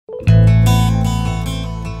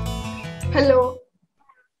Hello.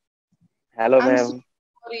 Hello, I'm so ma'am.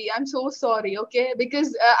 sorry. I'm so sorry. Okay,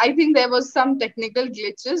 because I think there was some technical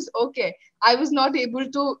glitches. Okay, I was not able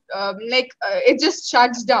to it just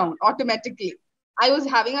shuts down automatically. I was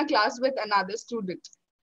having a class with another student,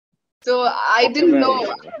 so I Okay, didn't know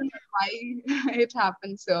ma'am. why it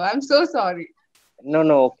happened. So I'm so sorry. No,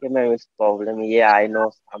 no, okay, ma'am. It's problem. Yeah, I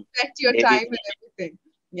know. Respect your Maybe time and everything.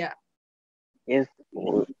 Yeah. yes,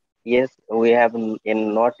 yes. We have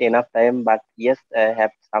not enough time, but yes,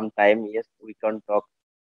 have some time. Yes, we can talk.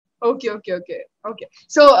 Okay.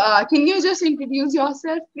 So can you just introduce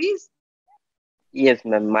yourself, please? Yes,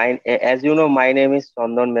 ma'am. As you know, my name is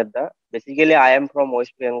Chandan Medda. Basically, I am from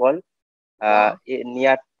West Bengal, Wow.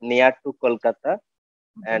 near to Kolkata.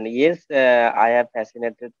 And yes, I have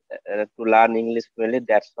fascinated to learn English fluently.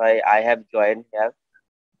 That's why I have joined here.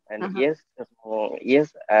 And Uh-huh. yes,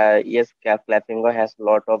 yes, Clapingo has a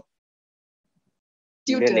lot of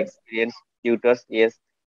student Tutors. experience tutors. Yes,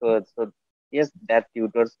 so yes, that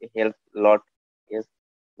tutors help a lot. Yes,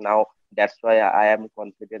 now that's why I am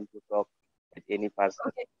confident to talk with any person.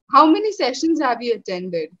 Okay. How many sessions have you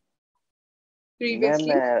attended Ma'am,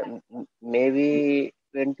 previously? maybe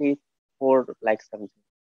 24 like something.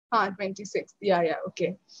 26. Yeah.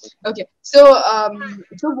 Okay. So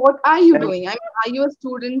what are you Ma'am, doing? I mean, are you a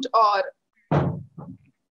student or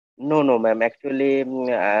no, no, ma'am. Actually,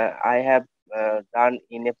 I have done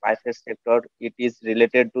in a private sector. It is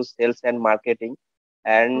related to sales and marketing.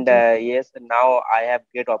 And okay? yes, now I have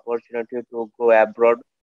get opportunity to go abroad.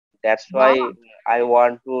 That's why Wow. I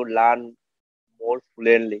want to learn more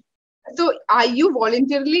fluently. So are you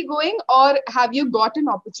voluntarily going or have you got an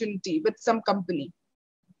opportunity with some company?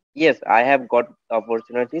 Yes, I have got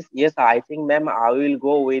opportunities. Yes, I think, ma'am, I will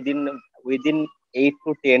go within 8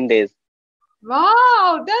 to 10 days.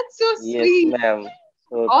 Wow, that's so Yes, sweet. ma'am.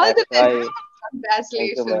 So All that's the best. why.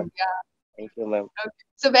 Thank you, ma'am. Congratulations. Yeah. Thank you, ma'am. Okay.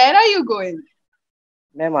 So where are you going?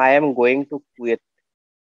 Ma'am, I am going to Kuwait.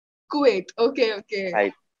 Kuwait. Okay.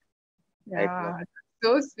 Right, right, ma'am. Yeah,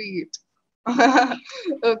 so sweet.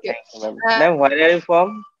 Okay. Thank you, ma'am. Uh, Ma'am, where are you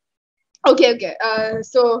from? okay.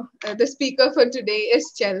 So the speaker for today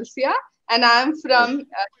is Chelsia, and I'm Oh, from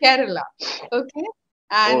Kerala. Okay,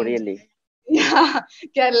 oh, and really? yeah,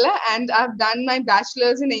 Kerala, and I've done my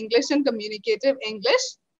bachelor's in English and Communicative English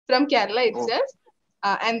from Kerala Oh, itself.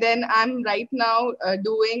 And then I'm right now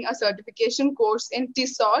doing a certification course in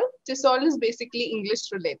TESOL. TESOL is basically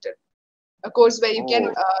English related, a course where you can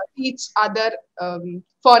oh, teach other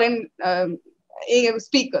foreign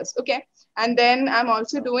speakers. Okay, and then I'm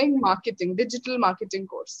also oh, doing marketing, digital marketing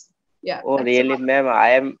course. Yeah, oh, that's really, about.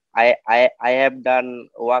 ma'am? I have done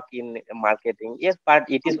work in marketing. Yes, but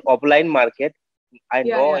it is offline market. I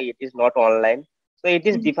Yeah, know yeah. it is not online. So it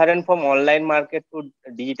is Mhm. different from online market to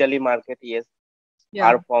digitally market. Yes, Yeah,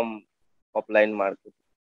 are from offline market.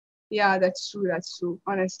 yeah, that's true,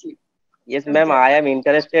 honestly. Yes, ma'am, Okay. I am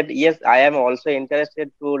interested. Yes, I am also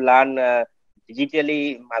interested to learn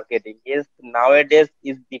digitally marketing. Yes, nowadays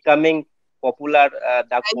is becoming popular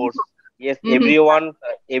the I course. Yes, Mhm.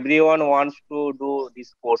 everyone wants to do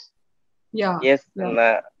this course. Yeah, Yes, yeah,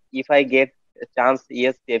 and, if I get a chance,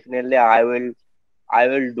 yes, definitely I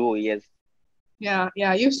will do. Yes, yeah.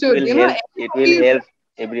 You it should. will You know, help. It will everybody is, help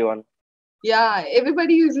everyone. yeah,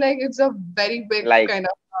 everybody is like, it's a very big Like kind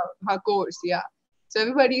of course. Yeah. So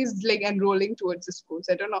everybody is like enrolling towards this course.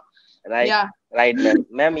 I don't know. right, Yeah. right, ma'am.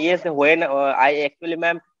 Ma'am, yes, when I actually,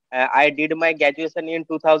 ma'am, I did my graduation in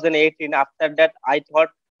 2018. After that, I thought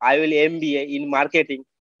I will MBA in marketing,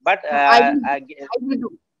 but I will, I will do.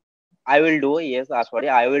 I will do. Yes, sorry,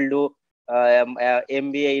 I will do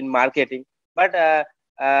MBA in marketing. But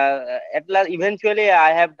at last, eventually, I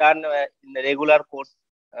have done in the regular course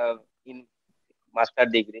in master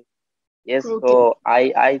degree. Yes, Okay, so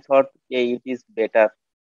I thought, yeah, it is better.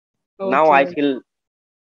 Now I okay, feel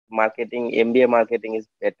marketing, MBA marketing is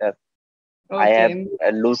better. I have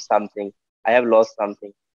okay, lose something. I have lost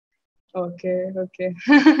something. okay.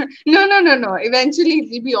 No. Eventually, it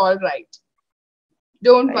will be all right.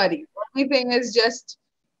 Don't Right, worry. Everything is just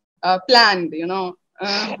planned.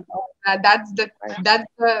 That's the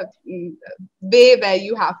right, way where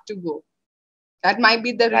you have to go. That might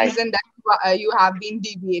be the right, reason that you have been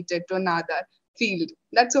deviated to another field.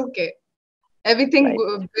 That's okay. Everything right.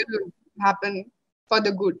 will happen for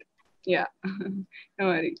the good. Yeah, no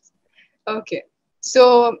worries. Okay.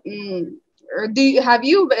 So, have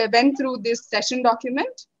you went through this session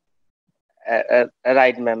document?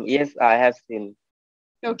 Right, ma'am. Yes, I have seen.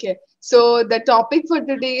 Okay. So the topic for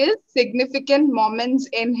today is significant moments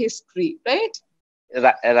in history, right?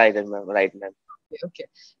 Right, ma'am. Right, ma'am. Okay.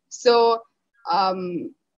 So,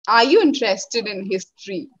 are you interested in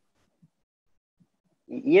history?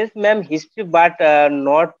 Yes, ma'am, history, but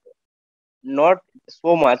not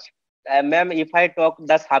so much. Ma'am, if I talk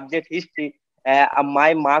the subject history,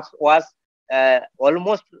 my marks was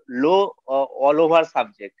almost low all over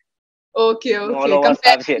subject. Okay, In all okay. over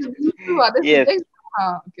subject. Comparatively to other Yes, subjects?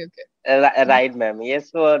 Okay, okay. right, ma'am.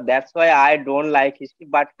 Yes, so that's why I don't like history,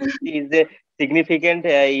 but history is significant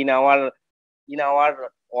in our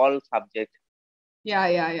all subject. Yeah,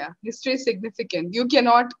 yeah, yeah. History is significant. You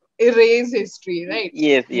cannot erase history, right?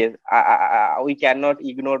 Yes, yes. We cannot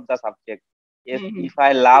ignore the subject. Yes, Mm-hmm. if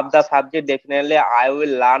I love the subject, definitely I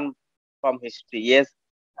will learn from history. Yes,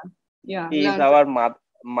 Yeah, history is learn from. our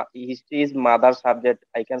history is mother subject.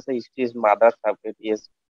 I can say history is mother subject. Yes,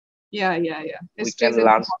 Yeah, yeah, yeah. we History is can an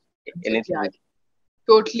learn important subject. anything Yeah, I with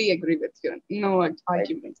totally agree with you. No right,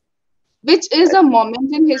 argument. Which is right, a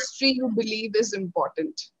moment in history you believe is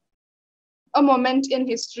important? A moment in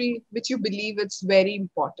history which you believe it's very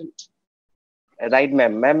important. right,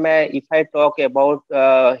 ma'am. Ma'am, if I talk about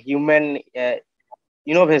human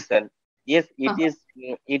innovation, yes, Uh-huh.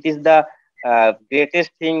 it is the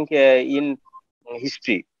greatest thing in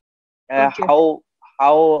history. Okay.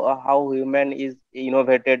 How human is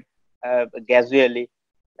innovated gradually.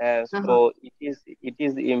 Uh-huh. So it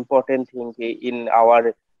is important thing in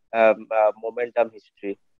our momentum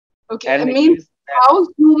history. Okay. I And mean, is how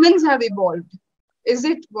humans have evolved. Is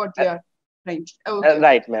it what you are trying to? Okay, okay.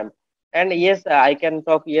 right, ma'am. And yes, I can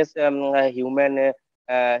talk. Yes, human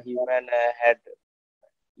had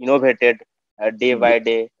innovated day Mhm. by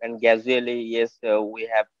day, and gradually, yes, we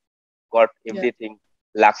have got Yeah, everything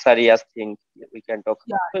luxurious thing we can talk.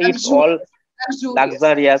 yeah. So it's all Luxurious.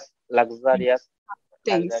 Luxurious luxurious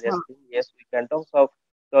things. Huh? luxurious thing. Yes, we can talk.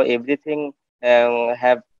 So everything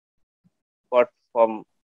have got from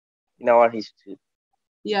in our history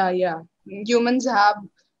Yeah, yeah. Humans have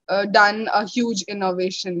done a huge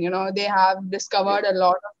innovation. They have yes discovered a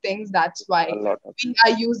lot of things. That's a why lot of we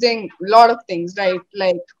are using a lot of things, right?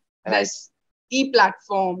 Like right this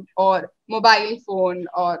e-platform or mobile phone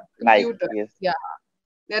or right computer. yes Yeah,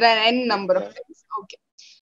 there are n yes number of ma'am things.